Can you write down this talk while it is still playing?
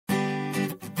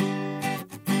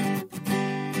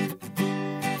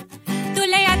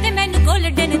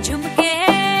Golden झुमके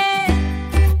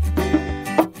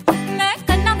मैं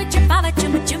कन्ना विच पावा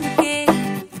चुम चुमके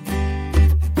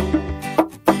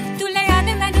तू ले आ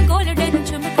दे मैनू गोल्डन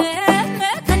झुमके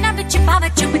मैं कन्ना विच पावा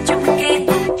चुम चुमके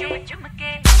चुम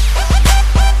चुमके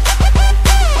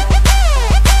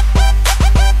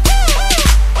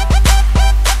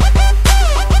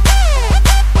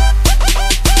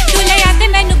तू ले आ दे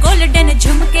मैनू गोल्डन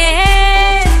झुमके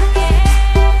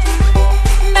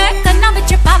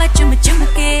चुम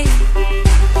चुमके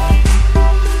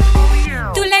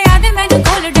तू ले आ दे मैनू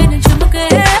गोल्डन झुमके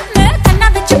मैं कन्ना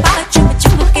विच पावा चुम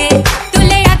चुमके तू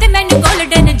ले आ दे मैनू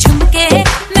गोल्डन झुमके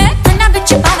मैं कन्ना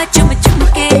विच पावा चुम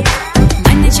चुमके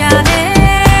मन जावे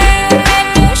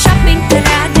शॉपिंग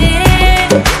करा दे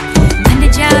मन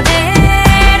जावे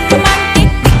रोमांटिक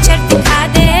पिक्चर दिखा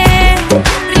दे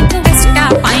रिक्वेस्टा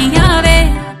पाइया वे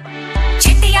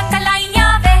चिट्टियां कलाइयां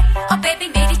वे ओ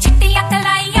बेबी मेरी चिट्टियां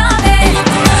कलाइयां वे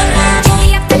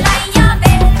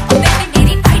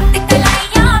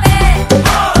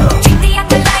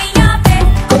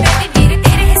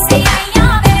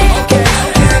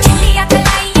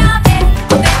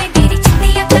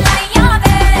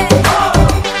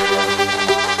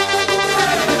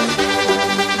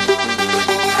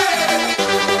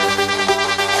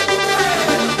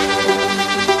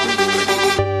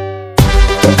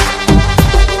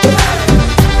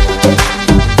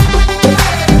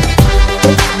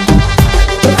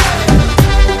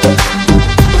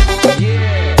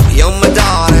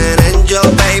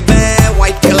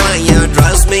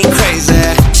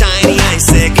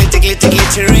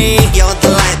You're the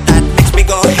light that makes me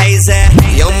go hazy.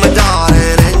 You're my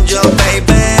darling angel,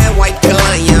 baby. White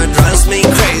Kalaya drives me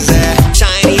crazy.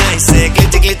 Shiny icy,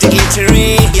 glitty, glitty,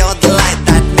 glittery. You're the light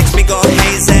that makes me go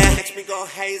hazy. Makes me go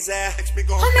hazy. Makes me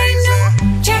go hazy.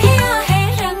 चढ़िया है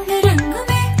रंग रंग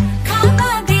में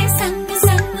खाबा दे संग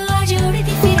संग आज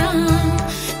उड़ती फिरां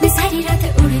मैं सारी रात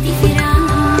उड़ती फिरां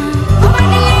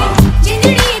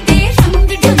जिंदड़ी दे रंग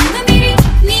ढंग मेरी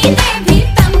नींदें भी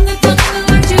तंग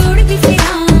तंग आज उड़ती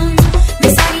फिरां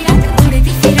मैं सारी रात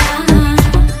उड़ती फिरां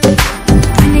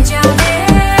बन जावे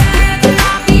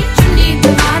गुलाबी चुन्नी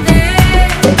बना दे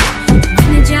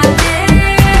बन जावे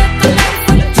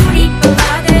कलरफुल चूड़ी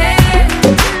पवा दे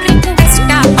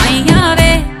रिक्वेस्टा पाइया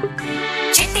वे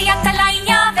चिट्टियां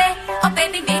कलाइयां वे ओ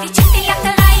बेबी मेरी चिट्टियां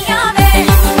कलाइयां वे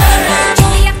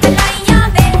चिट्टियां कलाइयां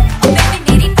वे ओ बेबी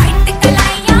मेरी वाइट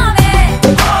कलाइयां वे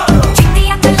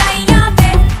चिट्टियां कलाइयां वे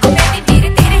ओ बेबी मेरे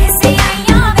तेरे हिस्से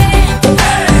आइयां वे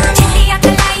चिट्टियां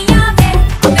कलाइयां वे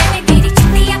ओ बेबी मेरी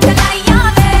चिट्टियां कलाइयां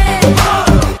वे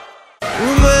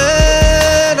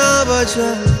मैं ना बचा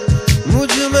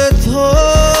मुझ में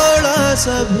थोड़ा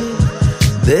सा भी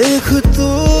देख तू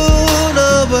ना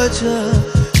बचा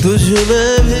तुझ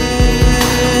में भी